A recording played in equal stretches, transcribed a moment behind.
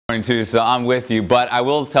Too, so I'm with you, but I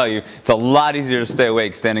will tell you it's a lot easier to stay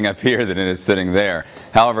awake standing up here than it is sitting there.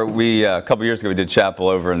 However, a couple years ago we did chapel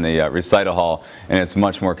over in the recital hall, and it's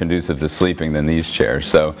much more conducive to sleeping than these chairs,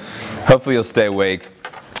 so hopefully you'll stay awake.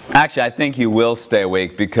 Actually, I think you will stay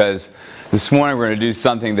awake because this morning we're going to do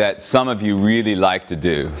something that some of you really like to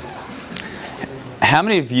do. How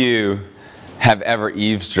many of you have ever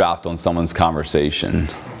eavesdropped on someone's conversation?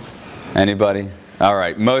 Anybody? All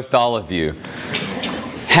right, most all of you.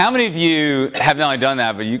 How many of you have not only done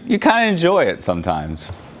that, but you kind of enjoy it sometimes?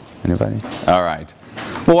 Anybody? All right.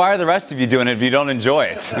 Well, why are the rest of you doing it if you don't enjoy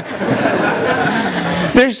it?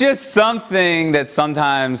 There's just something that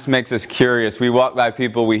sometimes makes us curious. We walk by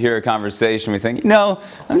people, we hear a conversation, we think,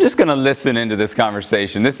 I'm just going to listen into this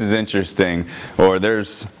conversation. This is interesting, or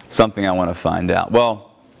there's something I want to find out.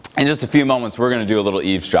 Well, in just a few moments, we're going to do a little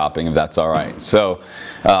eavesdropping, if that's all right. So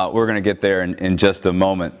we're going to get there in just a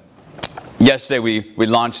moment. Yesterday we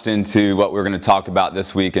launched into what we're going to talk about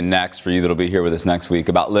this week and next, for you that'll be here with us next week,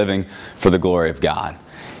 about living for the glory of God.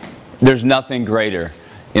 There's nothing greater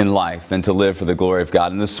in life than to live for the glory of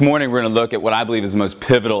God. And this morning we're going to look at what I believe is the most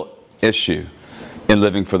pivotal issue in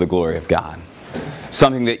living for the glory of God.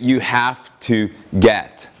 Something that you have to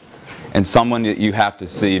get, and someone that you have to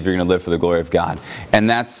see if you're going to live for the glory of God. And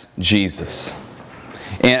that's Jesus.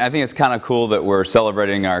 And I think it's kind of cool that we're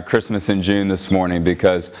celebrating our Christmas in June this morning,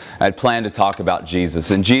 because I had planned to talk about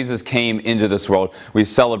Jesus. And Jesus came into this world. We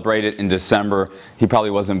celebrate it in December. He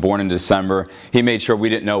probably wasn't born in December. He made sure we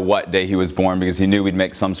didn't know what day he was born because he knew we'd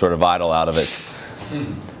make some sort of idol out of it.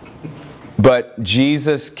 But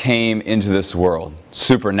Jesus came into this world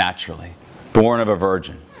supernaturally, born of a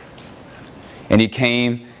virgin. And he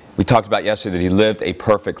came, we talked about yesterday that he lived a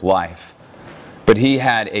perfect life. But he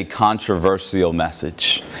had a controversial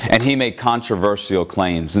message, and he made controversial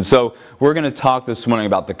claims. And so we're going to talk this morning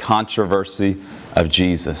about the controversy of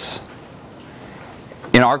Jesus.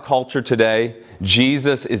 In our culture today,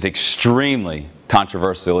 Jesus is extremely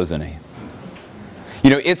controversial, isn't he?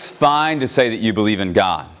 It's fine to say that you believe in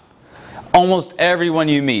God. Almost everyone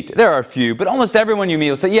you meet, there are a few, but almost everyone you meet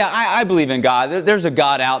will say, yeah, I believe in God. There's a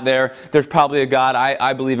God out there. There's probably a God.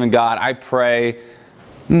 I believe in God. I pray.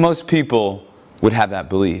 Most people would have that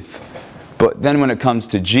belief. But then when it comes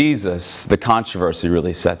to Jesus, the controversy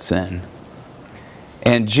really sets in.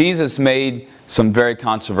 And Jesus made some very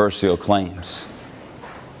controversial claims.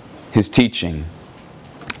 His teaching,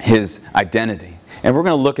 his identity. And we're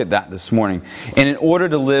going to look at that this morning. And in order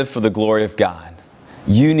to live for the glory of God,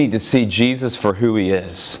 you need to see Jesus for who he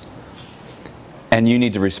is. And you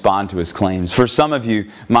need to respond to his claims. For some of you,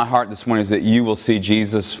 my heart this morning is that you will see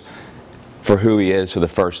Jesus for who he is for the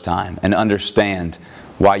first time and understand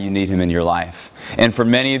why you need him in your life. And for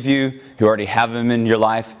many of you who already have him in your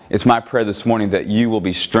life, it's my prayer this morning that you will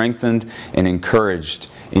be strengthened and encouraged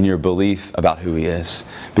in your belief about who he is.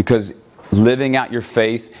 Because living out your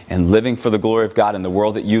faith and living for the glory of God in the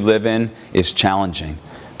world that you live in is challenging.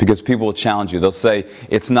 Because people will challenge you. They'll say,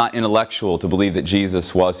 it's not intellectual to believe that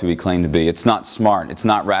Jesus was who he claimed to be. It's not smart. It's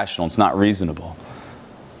not rational. It's not reasonable.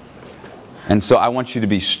 And so I want you to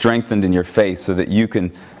be strengthened in your faith so that you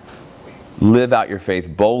can live out your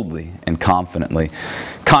faith boldly and confidently.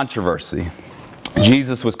 Controversy.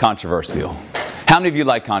 Jesus was controversial. How many of you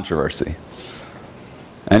like controversy?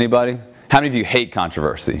 Anybody? How many of you hate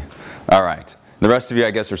controversy? All right. The rest of you,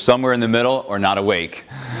 I guess, are somewhere in the middle or not awake.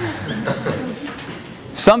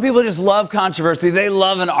 Some people just love controversy. They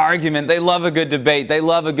love an argument. They love a good debate. They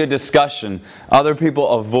love a good discussion. Other people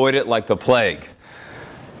avoid it like the plague.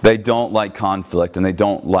 They don't like conflict, and they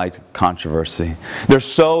don't like controversy. There's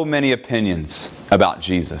so many opinions about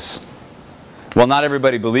Jesus. Well, not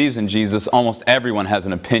everybody believes in Jesus. Almost everyone has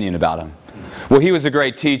an opinion about him. Well, he was a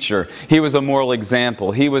great teacher. He was a moral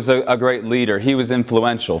example. He was a great leader. He was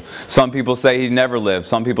influential. Some people say he never lived.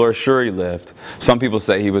 Some people are sure he lived. Some people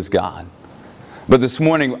say he was God. But this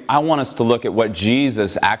morning, I want us to look at what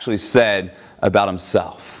Jesus actually said about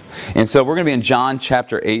himself. And so we're going to be in John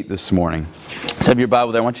chapter 8 this morning. So have your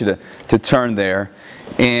Bible there. I want you to turn there.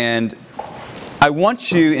 And I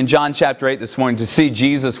want you in John chapter 8 this morning to see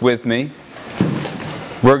Jesus with me.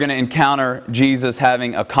 We're going to encounter Jesus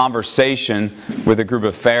having a conversation with a group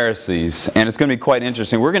of Pharisees. And it's going to be quite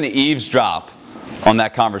interesting. We're going to eavesdrop on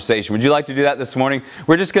that conversation. Would you like to do that this morning?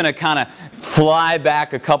 We're just going to kind of fly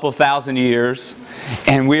back a couple thousand years,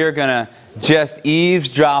 and we are going to just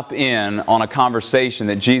eavesdrop in on a conversation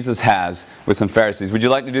that Jesus has with some Pharisees. Would you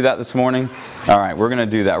like to do that this morning? All right, we're going to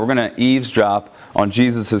do that. We're going to eavesdrop on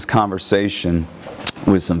Jesus' conversation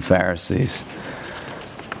with some Pharisees.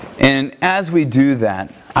 And as we do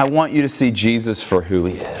that, I want you to see Jesus for who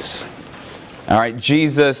he is. All right,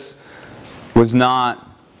 Jesus was not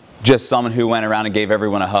just someone who went around and gave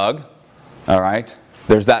everyone a hug. All right?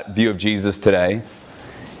 There's that view of Jesus today.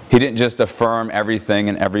 He didn't just affirm everything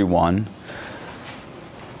and everyone.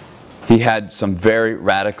 He had some very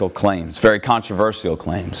radical claims, very controversial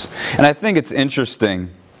claims. And I think it's interesting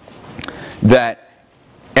that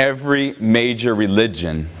every major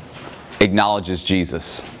religion acknowledges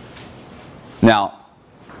Jesus. Now,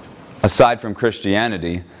 aside from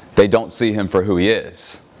Christianity, they don't see him for who he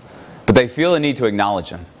is. But they feel a need to acknowledge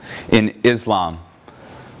him. In Islam,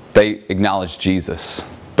 they acknowledge Jesus,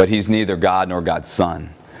 but he's neither God nor God's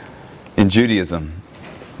son. In Judaism,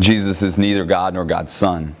 Jesus is neither God nor God's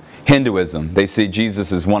son. Hinduism, they see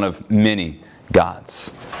Jesus as one of many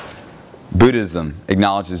gods. Buddhism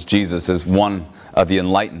acknowledges Jesus as one of the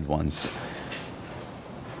enlightened ones.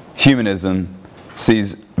 Humanism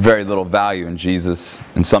sees very little value in Jesus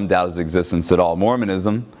and some doubt his existence at all.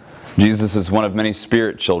 Mormonism, Jesus is one of many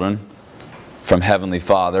spirit children from Heavenly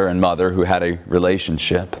Father and Mother who had a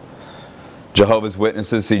relationship. Jehovah's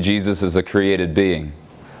Witnesses see Jesus as a created being.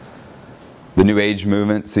 The New Age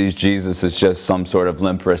movement sees Jesus as just some sort of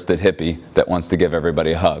limp-wristed hippie that wants to give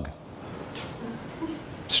everybody a hug.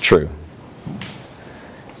 It's true.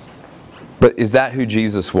 But is that who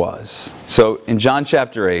Jesus was? So in John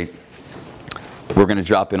chapter 8, we're going to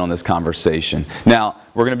drop in on this conversation. Now,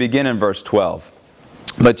 we're going to begin in verse 12.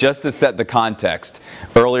 But just to set the context,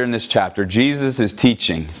 earlier in this chapter, Jesus is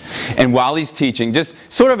teaching. And while he's teaching, just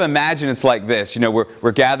sort of imagine it's like this. You know,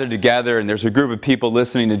 we're gathered together and there's a group of people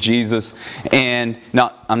listening to Jesus. And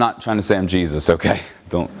now, I'm not trying to say I'm Jesus, okay?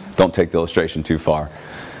 Don't take the illustration too far.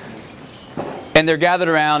 And they're gathered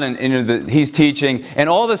around and he's teaching. And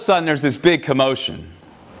all of a sudden there's this big commotion.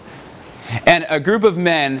 And a group of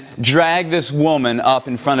men drag this woman up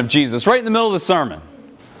in front of Jesus right in the middle of the sermon.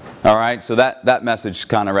 All right, so that message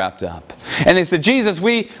kind of wrapped up. And they said, Jesus,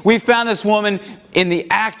 we found this woman in the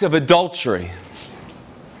act of adultery.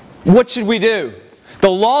 What should we do?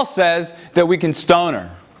 The law says that we can stone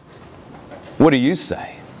her. What do you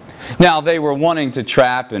say? Now, they were wanting to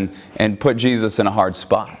trap and put Jesus in a hard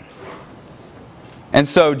spot. And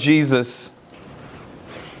so Jesus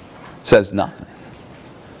says nothing.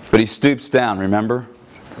 But he stoops down, remember?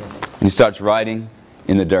 And he starts writing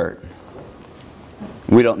in the dirt.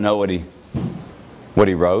 We don't know what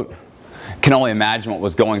he wrote. Can only imagine what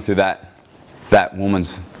was going through that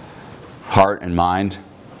woman's heart and mind,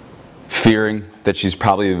 fearing that she's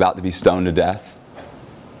probably about to be stoned to death.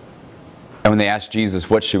 And when they asked Jesus,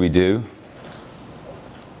 what should we do?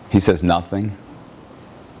 He says nothing.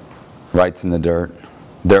 Writes in the dirt.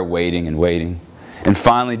 They're waiting and waiting. And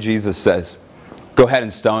finally Jesus says, go ahead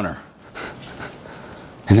and stone her.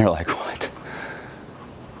 And they're like, what?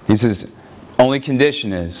 He says, only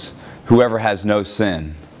condition is, whoever has no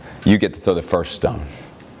sin, you get to throw the first stone.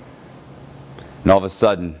 And all of a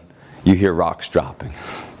sudden, you hear rocks dropping.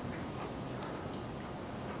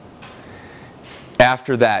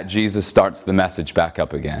 After that, Jesus starts the message back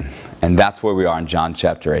up again. And that's where we are in John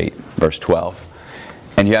chapter 8, verse 12.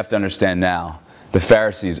 And you have to understand now, the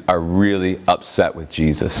Pharisees are really upset with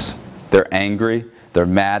Jesus. They're angry. They're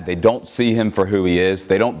mad. They don't see him for who he is.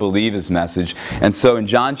 They don't believe his message. And so in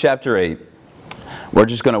John chapter 8, we're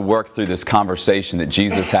just going to work through this conversation that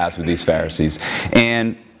Jesus has with these Pharisees.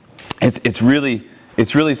 And it's really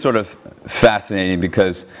sort of fascinating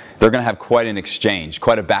because they're going to have quite an exchange,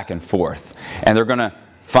 quite a back and forth. And they're going to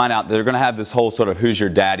find out, they're going to have this whole sort of who's your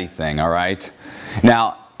daddy thing, all right?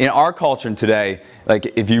 Now, in our culture today,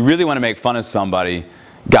 like if you really want to make fun of somebody,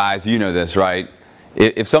 guys, you know this, right?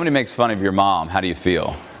 If somebody makes fun of your mom, how do you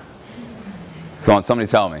feel? Come on, somebody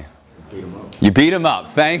tell me. Beat them up. You beat him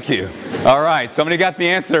up. Thank you. All right. Somebody got the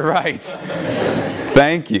answer right.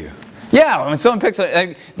 Thank you. Yeah, when someone picks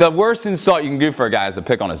the worst insult you can do for a guy is to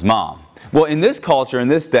pick on his mom. Well, in this culture, in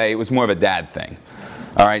this day, it was more of a dad thing.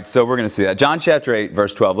 All right, so we're going to see that. John chapter 8,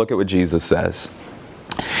 verse 12. Look at what Jesus says.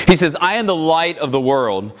 He says, I am the light of the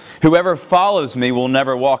world. Whoever follows me will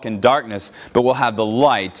never walk in darkness, but will have the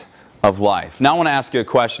light of life. Now I want to ask you a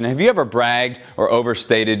question. Have you ever bragged or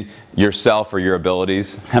overstated yourself or your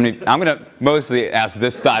abilities? I'm going to mostly ask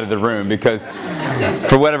this side of the room because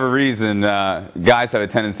for whatever reason, guys have a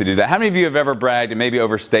tendency to do that. How many of you have ever bragged and maybe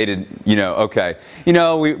overstated, okay,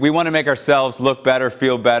 we want to make ourselves look better,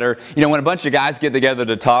 feel better. When a bunch of guys get together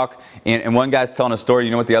to talk and one guy's telling a story,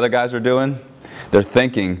 you know what the other guys are doing? They're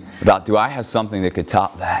thinking about, do I have something that could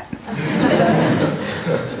top that?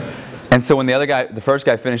 And so when the first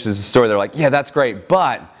guy finishes the story, they're like, yeah, that's great,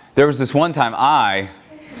 but there was this one time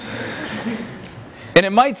and And it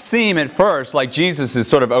might seem at first like Jesus is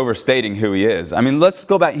sort of overstating who he is. I mean, let's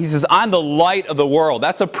go back. He says, I'm the light of the world.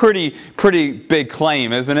 That's a pretty big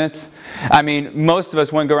claim, isn't it? I mean, most of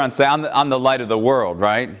us wouldn't go around and say, I'm the light of the world,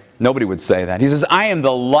 right? Nobody would say that. He says, I am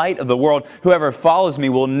the light of the world. Whoever follows me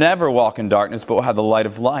will never walk in darkness, but will have the light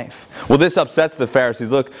of life. Well, this upsets the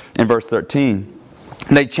Pharisees. Look in verse 13.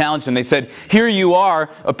 They challenged him. They said, here you are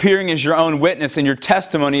appearing as your own witness and your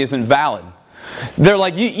testimony isn't valid. They're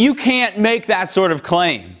like, you can't make that sort of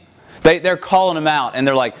claim. They're calling him out and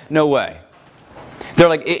they're like, no way. They're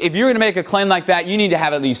like, if you're going to make a claim like that, you need to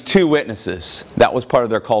have at least 2 witnesses. That was part of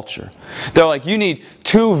their culture. They're like, you need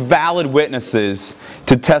 2 valid witnesses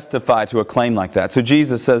to testify to a claim like that. So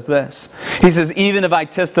Jesus says this. He says, even if I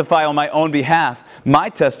testify on my own behalf, my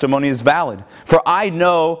testimony is valid. For I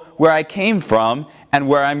know where I came from and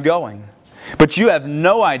where I'm going. But you have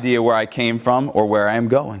no idea where I came from or where I am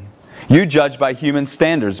going. You judge by human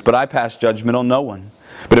standards, but I pass judgment on no one.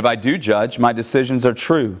 But if I do judge, my decisions are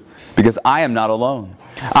true, because I am not alone.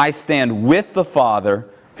 I stand with the Father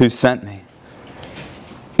who sent me.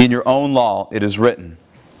 In your own law it is written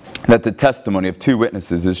that the testimony of 2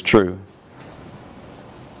 witnesses is true.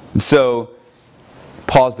 And so,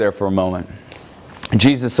 pause there for a moment.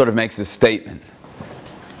 Jesus sort of makes a statement.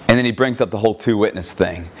 And then he brings up the whole 2 witness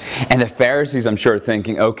thing. And the Pharisees, I'm sure, are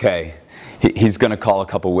thinking, okay, he's going to call a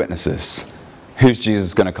couple witnesses. Who's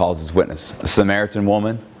Jesus going to call as his witness? A Samaritan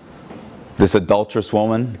woman? This adulterous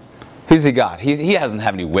woman? Who's he got? He doesn't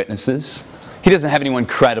have any witnesses. He doesn't have anyone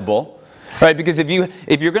credible. Right? Because if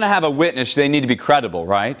you're going to have a witness, they need to be credible,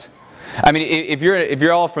 right? I mean, if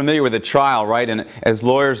you're all familiar with a trial, right, and as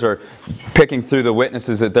lawyers are picking through the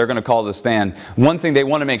witnesses that they're going to call to the stand, one thing they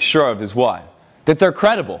want to make sure of is what? That they're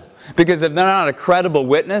credible. Because if they're not a credible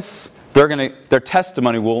witness, their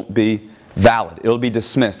testimony won't be valid. It'll be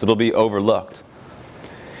dismissed. It'll be overlooked.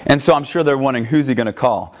 And so I'm sure they're wondering, who's he going to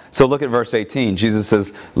call? So look at verse 18. Jesus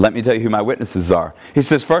says, let me tell you who my witnesses are. He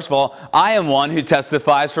says, first of all, I am one who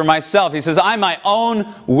testifies for myself. He says, I'm my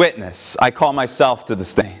own witness. I call myself to the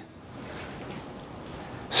stand.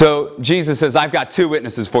 So Jesus says, I've got 2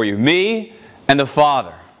 witnesses for you, me and the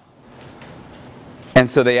Father. And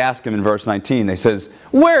so they ask him in verse 19, they says,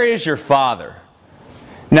 where is your Father?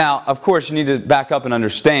 Now, of course, you need to back up and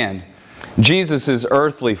understand, Jesus'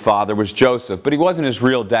 earthly father was Joseph, but he wasn't his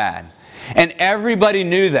real dad. And everybody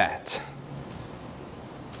knew that.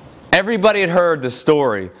 Everybody had heard the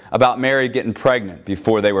story about Mary getting pregnant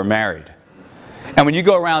before they were married. And when you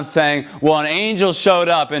go around saying, well, an angel showed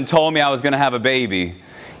up and told me I was going to have a baby,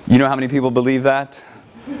 you know how many people believe that?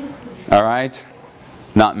 All right?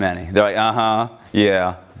 Not many. They're like,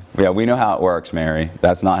 yeah, we know how it works, Mary.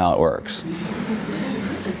 That's not how it works.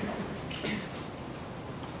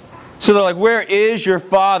 So they're like, where is your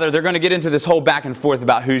father? They're going to get into this whole back and forth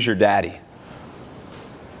about who's your daddy.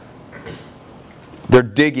 They're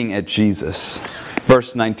digging at Jesus.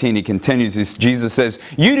 Verse 19, he continues. Jesus says,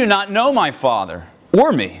 you do not know my Father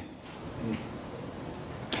or me.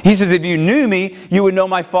 He says, if you knew me, you would know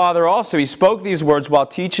my Father also. He spoke these words while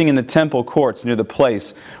teaching in the temple courts near the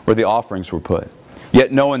place where the offerings were put.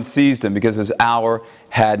 Yet no one seized him because his hour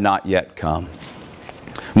had not yet come.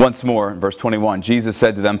 Once more, verse 21, Jesus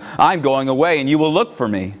said to them, I'm going away, and you will look for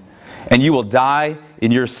me, and you will die in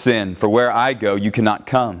your sin, for where I go, you cannot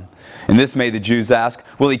come. And this made the Jews ask,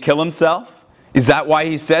 will he kill himself? Is that why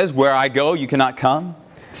he says, where I go, you cannot come?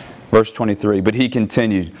 Verse 23, but he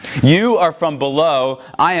continued, you are from below,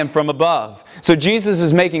 I am from above. So Jesus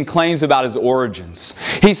is making claims about his origins.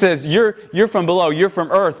 He says, you're from below, you're from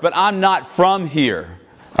earth, but I'm not from here.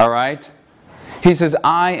 All right? He says,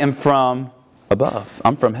 I am from above.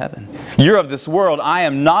 I'm from heaven. You're of this world. I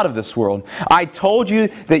am not of this world. I told you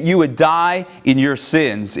that you would die in your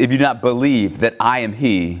sins if you do not believe that I am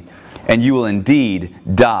He, and you will indeed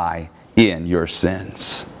die in your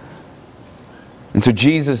sins. And so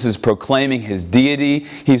Jesus is proclaiming His deity.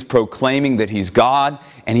 He's proclaiming that He's God,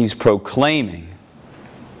 and He's proclaiming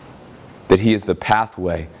that He is the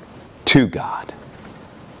pathway to God.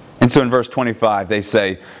 And so in verse 25 they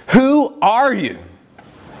say, who are you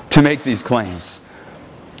to make these claims?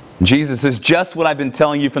 Jesus says, just what I've been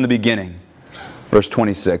telling you from the beginning. Verse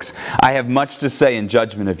 26, I have much to say in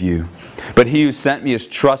judgment of you, but He who sent me is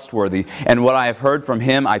trustworthy, and what I have heard from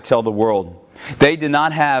Him I tell the world. They did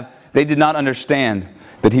not understand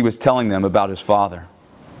that He was telling them about His Father.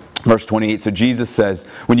 Verse 28, so Jesus says,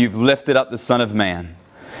 when you've lifted up the Son of Man,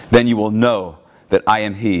 then you will know that I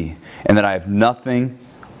am He, and that I do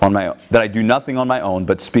nothing on my own,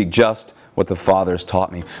 but speak just what the Father has taught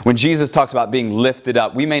me. When Jesus talks about being lifted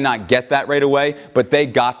up, we may not get that right away, but they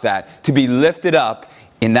got that. To be lifted up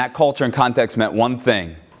in that culture and context meant one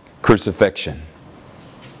thing: crucifixion.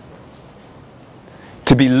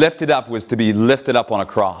 To be lifted up was to be lifted up on a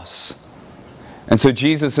cross. And so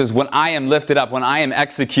Jesus says, when I am lifted up, when I am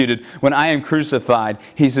executed, when I am crucified,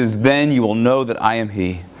 he says, then you will know that I am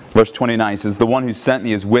he. Verse 29 says, the one who sent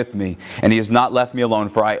me is with me, and he has not left me alone,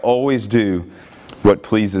 for I always do what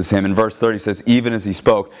pleases him. And verse 30 says, even as he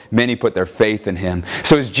spoke, many put their faith in him.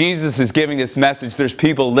 So as Jesus is giving this message, there's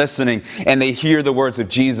people listening, and they hear the words of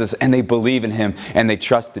Jesus, and they believe in him, and they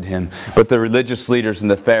trusted him. But the religious leaders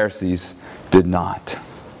and the Pharisees did not.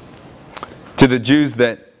 To the Jews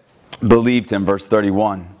that believed him, verse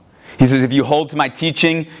 31, he says, if you hold to my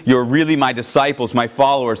teaching, you're really my disciples, my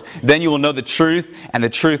followers. Then you will know the truth, and the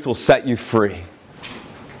truth will set you free.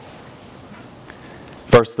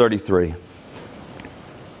 Verse 33.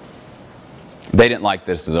 They didn't like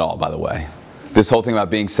this at all, by the way. This whole thing about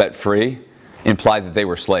being set free implied that they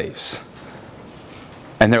were slaves.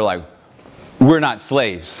 And they're like, we're not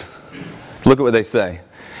slaves. Look at what they say.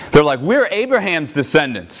 They're like, we're Abraham's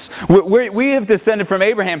descendants. We have descended from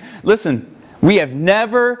Abraham. Listen, we have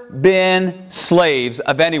never been slaves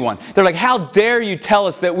of anyone. They're like, how dare you tell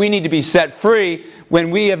us that we need to be set free when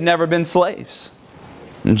we have never been slaves?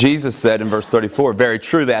 And Jesus said in verse 34, very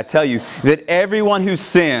truly I tell you that everyone who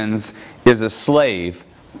sins is a slave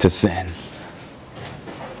to sin.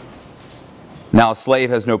 Now a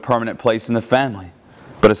slave has no permanent place in the family,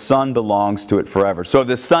 but a son belongs to it forever. So if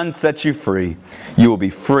the Son sets you free, you will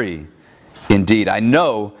be free indeed. I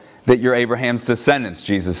know that you're Abraham's descendants,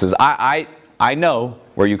 Jesus says. I know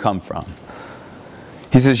where you come from.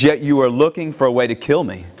 He says, yet you are looking for a way to kill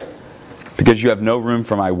me, because you have no room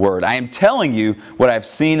for my word. I am telling you what I have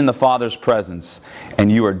seen in the Father's presence,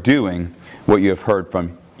 and you are doing what you have heard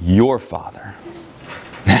from your father.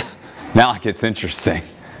 Now it gets interesting.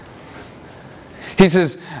 He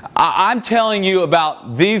says, I'm telling you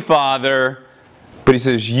about the Father, but he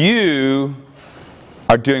says, you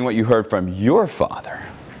are doing what you heard from your father.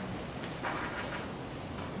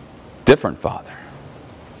 Different father.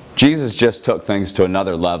 Jesus just took things to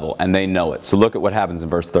another level, and they know it. So look at what happens in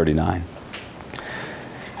verse 39.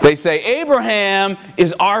 They say, Abraham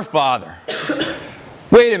is our father.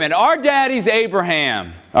 Wait a minute, our daddy's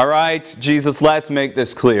Abraham. All right, Jesus, let's make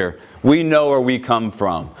this clear. We know where we come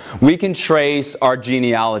from. We can trace our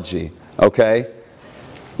genealogy, okay?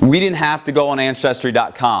 We didn't have to go on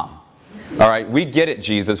Ancestry.com. All right, we get it,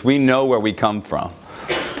 Jesus. We know where we come from.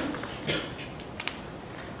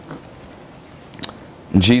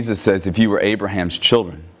 And Jesus says, if you were Abraham's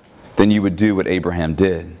children, then you would do what Abraham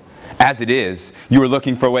did. As it is, you are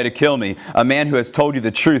looking for a way to kill me, a man who has told you the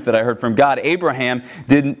truth that I heard from God. Abraham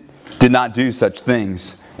did not do such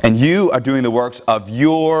things, and you are doing the works of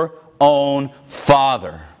your own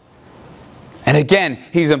father. And again,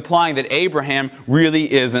 he's implying that Abraham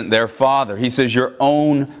really isn't their father. He says your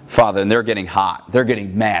own father, and they're getting hot. They're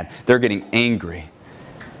getting mad. They're getting angry.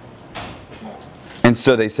 And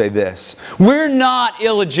so they say this, we're not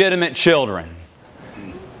illegitimate children.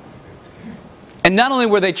 And not only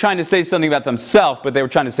were they trying to say something about themselves, but they were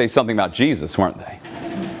trying to say something about Jesus, weren't they?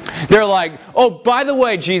 They're like, oh, by the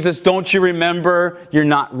way, Jesus, don't you remember you're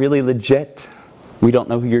not really legit? We don't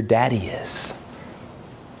know who your daddy is.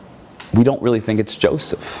 We don't really think it's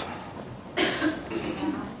Joseph.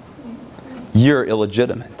 You're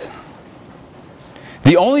illegitimate.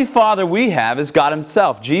 The only father we have is God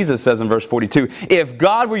himself. Jesus says in verse 42, if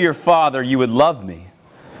God were your father, you would love me.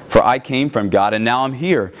 For I came from God, and now I'm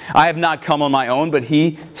here. I have not come on my own, but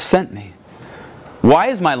he sent me. Why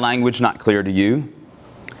is my language not clear to you?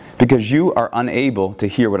 Because you are unable to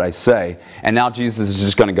hear what I say. And now Jesus is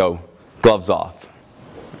just going to go, gloves off.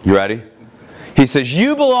 You ready? He says,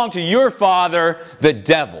 you belong to your father, the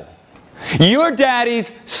devil. Your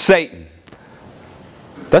daddy's Satan.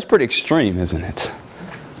 That's pretty extreme, isn't it?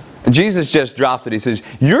 Jesus just drops it. He says,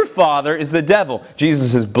 your father is the devil.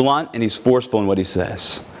 Jesus is blunt and he's forceful in what he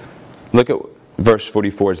says. Look at verse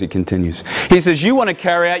 44 as he continues. He says, you want to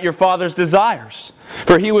carry out your father's desires.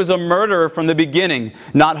 For he was a murderer from the beginning,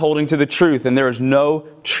 not holding to the truth, and there is no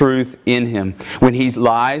truth in him. When he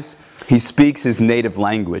lies, he speaks his native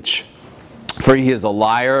language. For he is a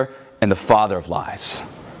liar and the father of lies.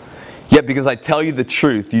 Yet because I tell you the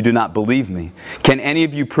truth, you do not believe me. Can any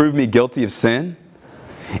of you prove me guilty of sin?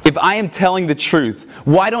 If I am telling the truth,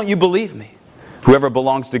 why don't you believe me? Whoever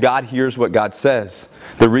belongs to God hears what God says.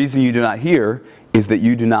 The reason you do not hear is that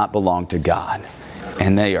you do not belong to God.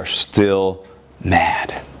 And they are still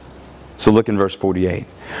mad. So look in verse 48.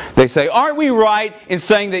 They say, aren't we right in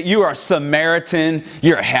saying that you are a Samaritan,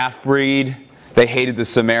 you're a half-breed? They hated the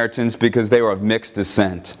Samaritans because they were of mixed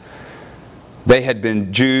descent. They had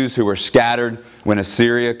been Jews who were scattered when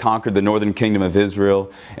Assyria conquered the northern kingdom of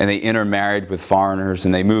Israel, and they intermarried with foreigners,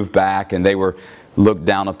 and they moved back, and they were looked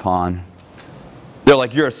down upon. They're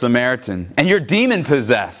like, you're a Samaritan, and you're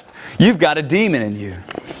demon-possessed. You've got a demon in you.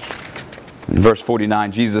 In verse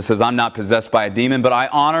 49, Jesus says, I'm not possessed by a demon, but I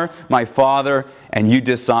honor my Father, and you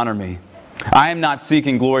dishonor me. I am not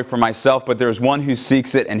seeking glory for myself, but there is one who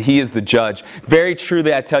seeks it, and he is the judge. Very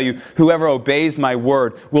truly, I tell you, whoever obeys my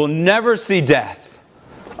word will never see death.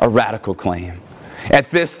 A radical claim.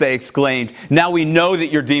 At this they exclaimed, now we know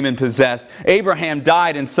that you're demon-possessed. Abraham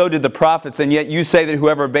died, and so did the prophets, and yet you say that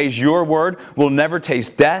whoever obeys your word will never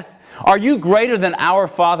taste death? Are you greater than our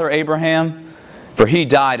father Abraham? For he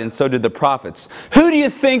died, and so did the prophets. Who do you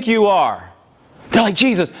think you are? They're like,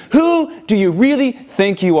 Jesus, who do you really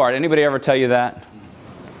think you are? Did anybody ever tell you that?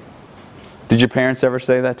 Did your parents ever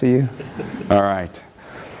say that to you? All right.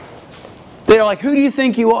 They're like, who do you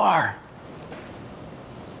think you are?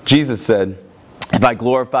 Jesus said, if I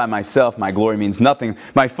glorify myself, my glory means nothing.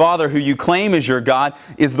 My Father, who you claim is your God,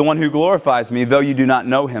 is the one who glorifies me. Though you do not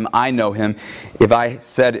know him, I know him. If I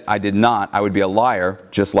said I did not, I would be a liar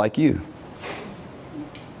just like you.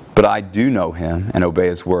 But I do know him and obey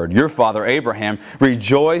his word. Your father Abraham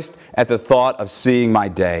rejoiced at the thought of seeing my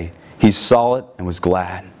day. He saw it and was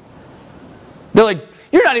glad. They're like,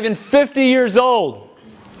 you're not even 50 years old.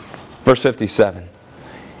 Verse 57.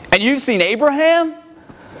 And you've seen Abraham?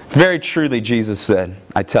 Very truly, Jesus said,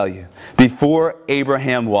 I tell you, before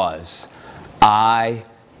Abraham was, I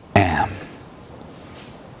am.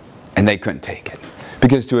 And they couldn't take it.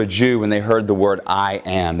 Because to a Jew, when they heard the word I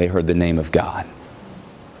am, they heard the name of God.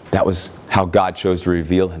 That was how God chose to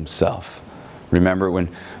reveal himself. Remember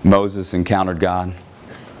when Moses encountered God?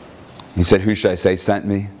 He said, who should I say sent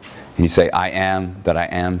me? And he say, I am that I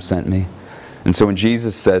am sent me. And so when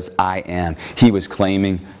Jesus says, I am, he was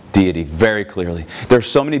claiming deity very clearly. There are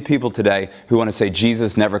so many people today who want to say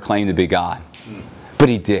Jesus never claimed to be God. But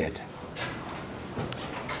he did.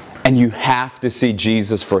 And you have to see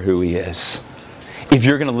Jesus for who he is. If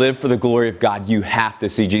you're going to live for the glory of God, you have to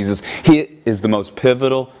see Jesus. He is the most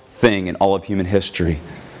pivotal thing in all of human history.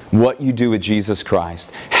 What you do with Jesus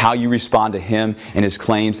Christ, how you respond to him and his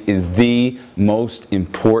claims is the most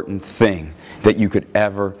important thing that you could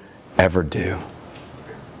ever do.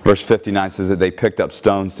 Verse 59 says that they picked up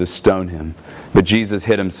stones to stone him. But Jesus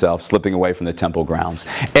hid himself, slipping away from the temple grounds.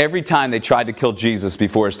 Every time they tried to kill Jesus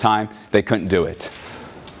before his time, they couldn't do it.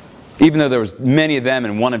 Even though there was many of them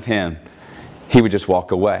and one of him, he would just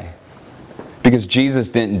walk away. Because Jesus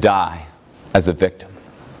didn't die as a victim.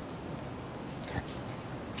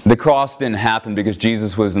 The cross didn't happen because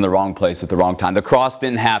Jesus was in the wrong place at the wrong time. The cross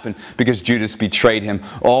didn't happen because Judas betrayed him.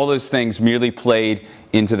 All those things merely played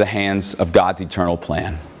into the hands of God's eternal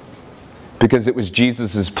plan. Because it was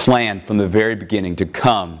Jesus' plan from the very beginning to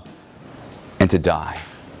come and to die.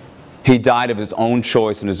 He died of his own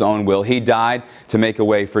choice and his own will. He died to make a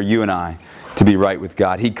way for you and I to be right with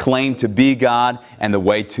God. He claimed to be God and the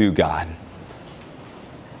way to God.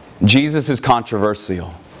 Jesus is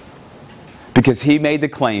controversial because he made the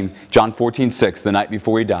claim, John 14:6, the night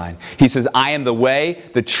before he died. He says, I am the way,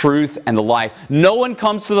 the truth, and the life. No one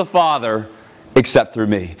comes to the Father except through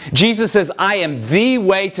me. Jesus says, I am the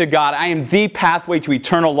way to God. I am the pathway to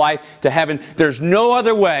eternal life, to heaven. There's no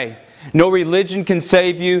other way. No religion can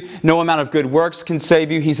save you. No amount of good works can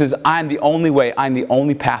save you. He says, I'm the only way. I'm the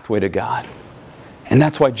only pathway to God. And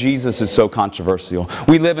that's why Jesus is so controversial.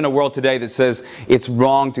 We live in a world today that says it's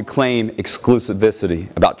wrong to claim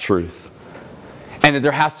exclusivity about truth. And that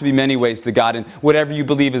there has to be many ways to God, and whatever you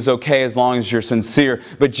believe is okay as long as you're sincere.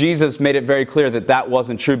 But Jesus made it very clear that that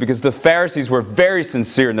wasn't true, because the Pharisees were very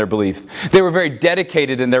sincere in their belief. They were very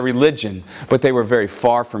dedicated in their religion, but they were very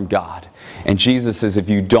far from God. And Jesus says, if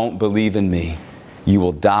you don't believe in me, you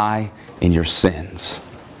will die in your sins.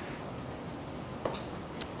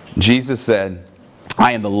 Jesus said,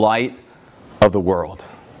 I am the light of the world.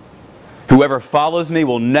 Whoever follows me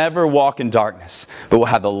will never walk in darkness, but will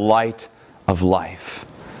have the light of life.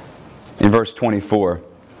 In verse 24,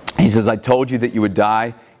 he says, I told you that you would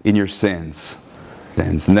die in your sins.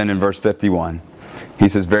 And then in verse 51, he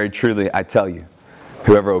says, very truly, I tell you,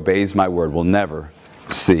 whoever obeys my word will never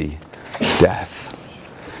see death.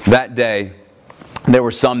 That day, there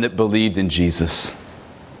were some that believed in Jesus.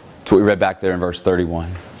 That's what we read back there in verse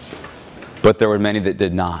 31. But there were many that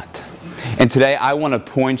did not. And today, I want to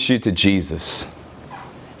point you to Jesus.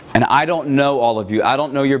 And I don't know all of you. I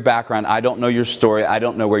don't know your background. I don't know your story. I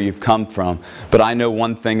don't know where you've come from. But I know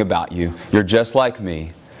one thing about you. You're just like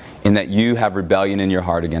me in that you have rebellion in your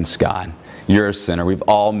heart against God. You're a sinner. We've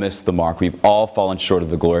all missed the mark. We've all fallen short of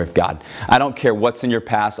the glory of God. I don't care what's in your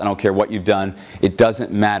past. I don't care what you've done. It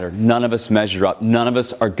doesn't matter. None of us measure up. None of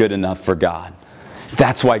us are good enough for God.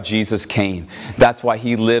 That's why Jesus came. That's why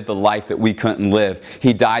He lived the life that we couldn't live.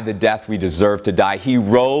 He died the death we deserved to die. He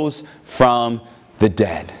rose from the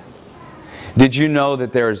dead. Did you know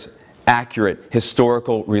that there's accurate,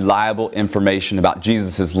 historical, reliable information about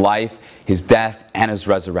Jesus' life, His death, and His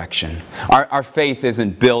resurrection? Our faith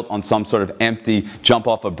isn't built on some sort of empty, jump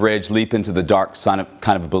off a bridge, leap into the dark kind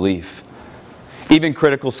of a belief. Even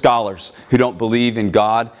critical scholars who don't believe in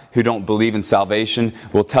God, who don't believe in salvation,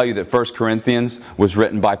 will tell you that 1 Corinthians was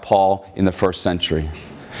written by Paul in the first century.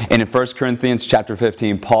 And in 1 Corinthians chapter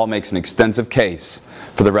 15, Paul makes an extensive case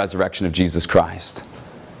for the resurrection of Jesus Christ.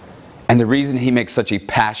 And the reason he makes such a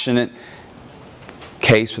passionate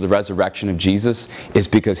case for the resurrection of Jesus is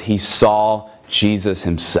because he saw Jesus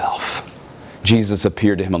Himself. Jesus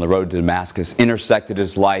appeared to him on the road to Damascus, intersected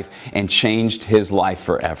his life, and changed his life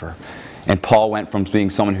forever. And Paul went from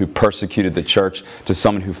being someone who persecuted the church to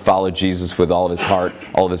someone who followed Jesus with all of his heart,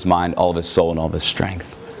 all of his mind, all of his soul, and all of his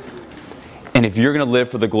strength. And if you're going to live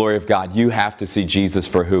for the glory of God, you have to see Jesus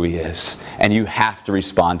for who He is. And you have to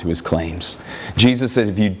respond to His claims. Jesus said,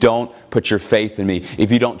 if you don't put your faith in Me,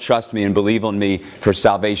 if you don't trust Me and believe on Me for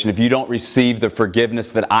salvation, if you don't receive the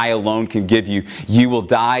forgiveness that I alone can give you, you will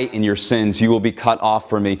die in your sins. You will be cut off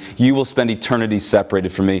from Me. You will spend eternity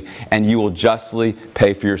separated from Me. And you will justly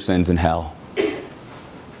pay for your sins in hell.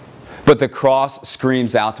 But the cross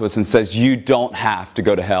screams out to us and says, you don't have to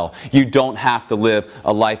go to hell. You don't have to live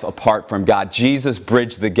a life apart from God. Jesus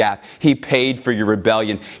bridged the gap. He paid for your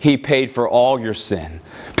rebellion. He paid for all your sin,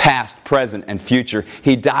 past, present, and future.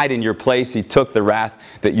 He died in your place. He took the wrath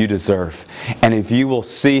that you deserve. And if you will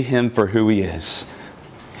see Him for who He is,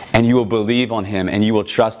 and you will believe on Him, and you will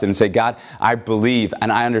trust Him and say, God, I believe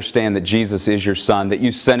and I understand that Jesus is your Son, that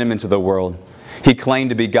you sent Him into the world. He claimed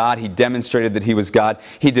to be God. He demonstrated that He was God.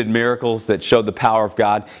 He did miracles that showed the power of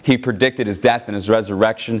God. He predicted His death and His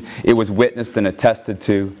resurrection. It was witnessed and attested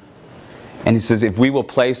to. And He says, if we will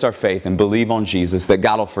place our faith and believe on Jesus, that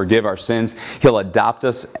God will forgive our sins. He'll adopt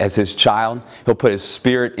us as His child. He'll put His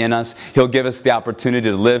Spirit in us. He'll give us the opportunity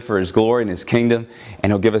to live for His glory and His kingdom.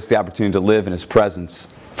 And He'll give us the opportunity to live in His presence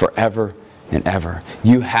forever and ever.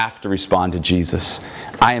 You have to respond to Jesus.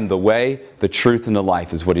 I am the way, the truth, and the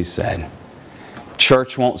life, is what He said.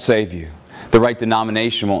 Church won't save you. The right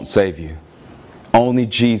denomination won't save you. Only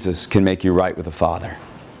Jesus can make you right with the Father.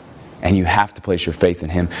 And you have to place your faith in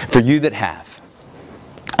Him. For you that have,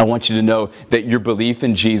 I want you to know that your belief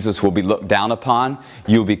in Jesus will be looked down upon.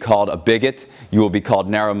 You will be called a bigot. You will be called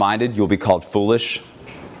narrow-minded. You will be called foolish.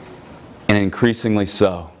 And increasingly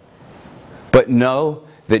so. But know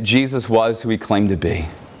that Jesus was who He claimed to be.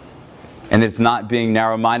 And it's not being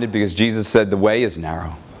narrow-minded because Jesus said the way is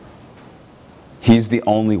narrow. He's the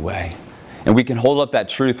only way. And we can hold up that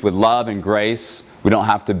truth with love and grace. We don't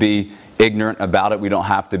have to be ignorant about it. We don't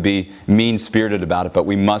have to be mean-spirited about it. But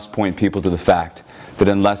we must point people to the fact that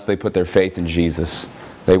unless they put their faith in Jesus,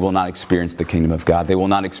 they will not experience the kingdom of God. They will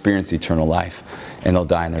not experience eternal life. And they'll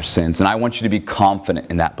die in their sins. And I want you to be confident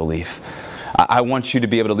in that belief. I want you to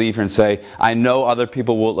be able to leave here and say, I know other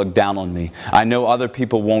people will look down on me. I know other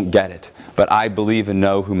people won't get it. But I believe and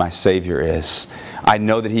know who my Savior is. I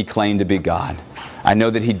know that He claimed to be God. I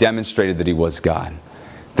know that He demonstrated that He was God,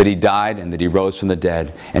 that He died and that He rose from the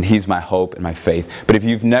dead, and He's my hope and my faith. But if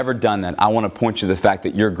you've never done that, I want to point you to the fact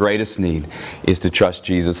that your greatest need is to trust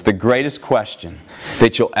Jesus. The greatest question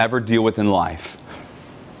that you'll ever deal with in life,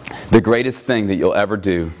 the greatest thing that you'll ever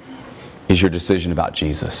do is your decision about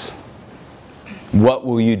Jesus. What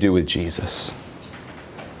will you do with Jesus?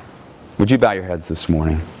 Would you bow your heads this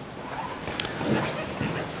morning?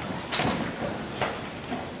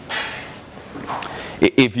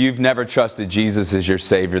 If you've never trusted Jesus as your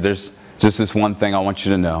Savior, there's just this one thing I want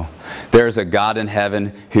you to know. There's a God in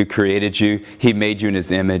heaven who created you. He made you in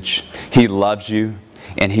His image. He loves you,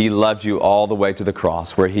 and He loved you all the way to the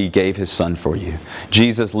cross where He gave His Son for you.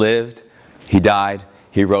 Jesus lived, He died,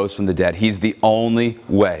 He rose from the dead. He's the only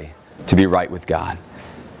way to be right with God.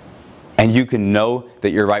 And you can know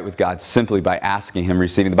that you're right with God simply by asking Him,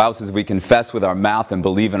 receiving. The Bible says we confess with our mouth and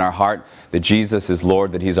believe in our heart that Jesus is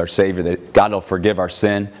Lord, that He's our Savior, that God will forgive our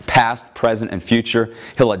sin, past, present, and future.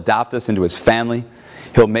 He'll adopt us into His family.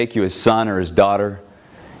 He'll make you His son or His daughter.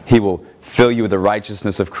 He will fill you with the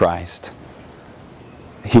righteousness of Christ.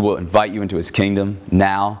 He will invite you into His kingdom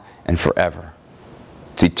now and forever.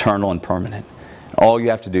 It's eternal and permanent. All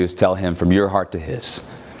you have to do is tell Him from your heart to His.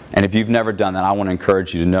 And if you've never done that, I want to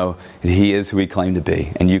encourage you to know that He is who He claimed to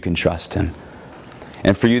be, and you can trust Him.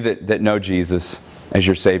 And for you that know Jesus as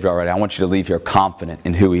your Savior already, I want you to leave here confident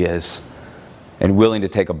in who He is and willing to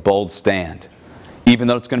take a bold stand, even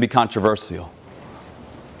though it's going to be controversial.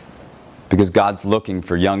 because God's looking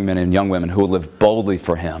for young men and young women who will live boldly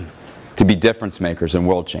for Him, to be difference makers and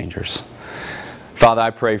world changers. Father,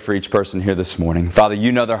 I pray for each person here this morning. Father,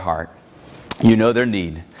 you know their heart. You know their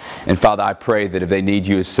need. And Father, I pray that if they need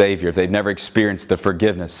you as Savior, if they've never experienced the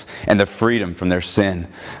forgiveness and the freedom from their sin,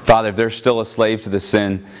 Father, if they're still a slave to the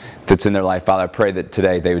sin that's in their life, Father, I pray that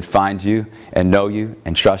today they would find you and know you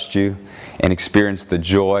and trust you and experience the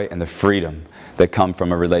joy and the freedom that come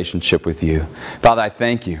from a relationship with you. Father, I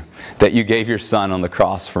thank you that you gave your Son on the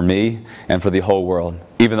cross for me and for the whole world,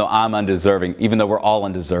 even though I'm undeserving, even though we're all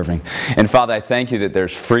undeserving. And Father, I thank you that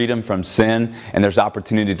there's freedom from sin and there's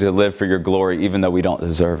opportunity to live for your glory, even though we don't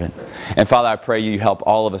deserve it. And Father, I pray you help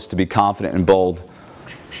all of us to be confident and bold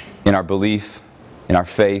in our belief, in our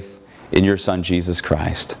faith, in your Son, Jesus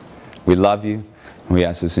Christ. We love you, and we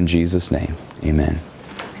ask this in Jesus' name. Amen.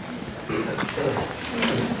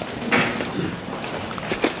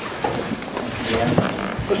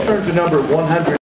 Let's turn to number 100.